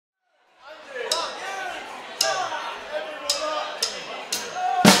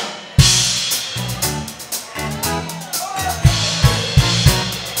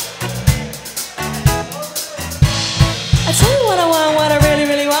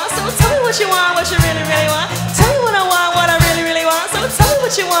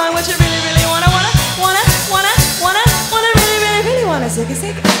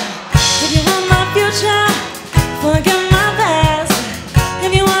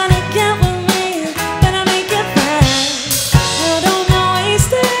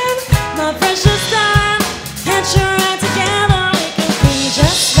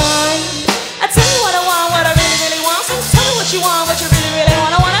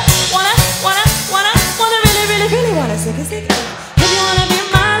sick and sick. If you wanna be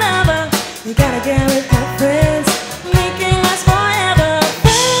my lover, you gotta get with my friends. Make it last forever.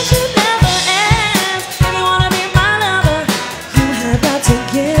 Friendship never ends. If you wanna be my lover, you have got to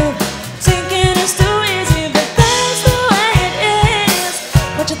give. Thinking is too easy, but that's the way it is.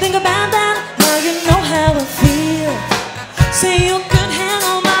 What you think about that? Now you know how I feel. Say you could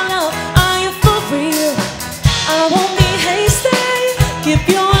handle my love. Are you for real? I won't be hasty. Give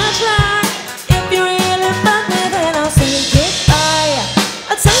you a try. If you really fuck me, then I'll say goodbye.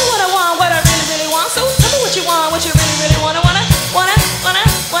 I'll tell you what I want, what I really, really want. So tell me what you want, what you really, really wanna, really,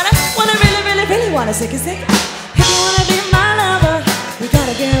 really wanna. Sick and sick. If you wanna be my lover, you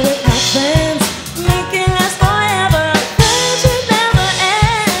gotta get with my friends. Make it last forever. Friendship never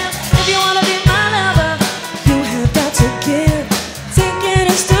ends. If you wanna be my lover, you have got to give. Thinking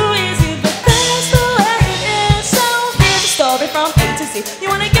is too easy, but that's the way it is. So here's the story from A to Z. You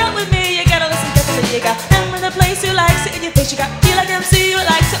wanna get with me, you gotta listen carefully. You got M in the place you like, sit in your face. You got P like MC, you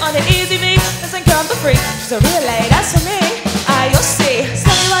like it on the easy V. Listen, come for free. So relay, that's for me. You'll see.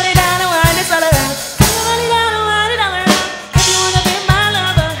 Slowly run it down and wind it all around. Slowly run it down and wind it all around. If you wanna be my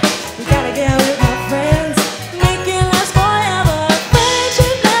lover, you gotta get with my friends. Make it last forever.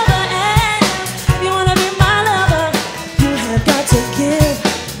 Friendship never ends. If you wanna be my lover, you have got to give.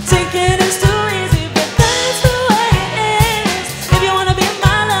 Taking is too easy, but that's the way it is. If you wanna be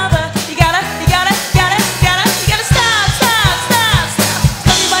my lover, you gotta stop.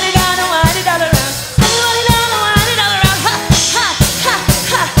 Slowly run it down and wind it all around. Slowly run it down and wind it all around. Ha, ha, ha,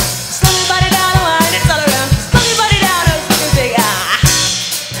 ha. Slowly run it down and wind it all around. Slowly run it down and music.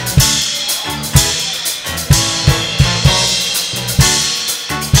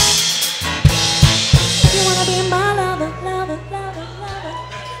 If you wanna be my lover.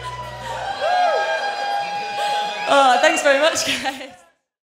 Oh, thanks very much, guys.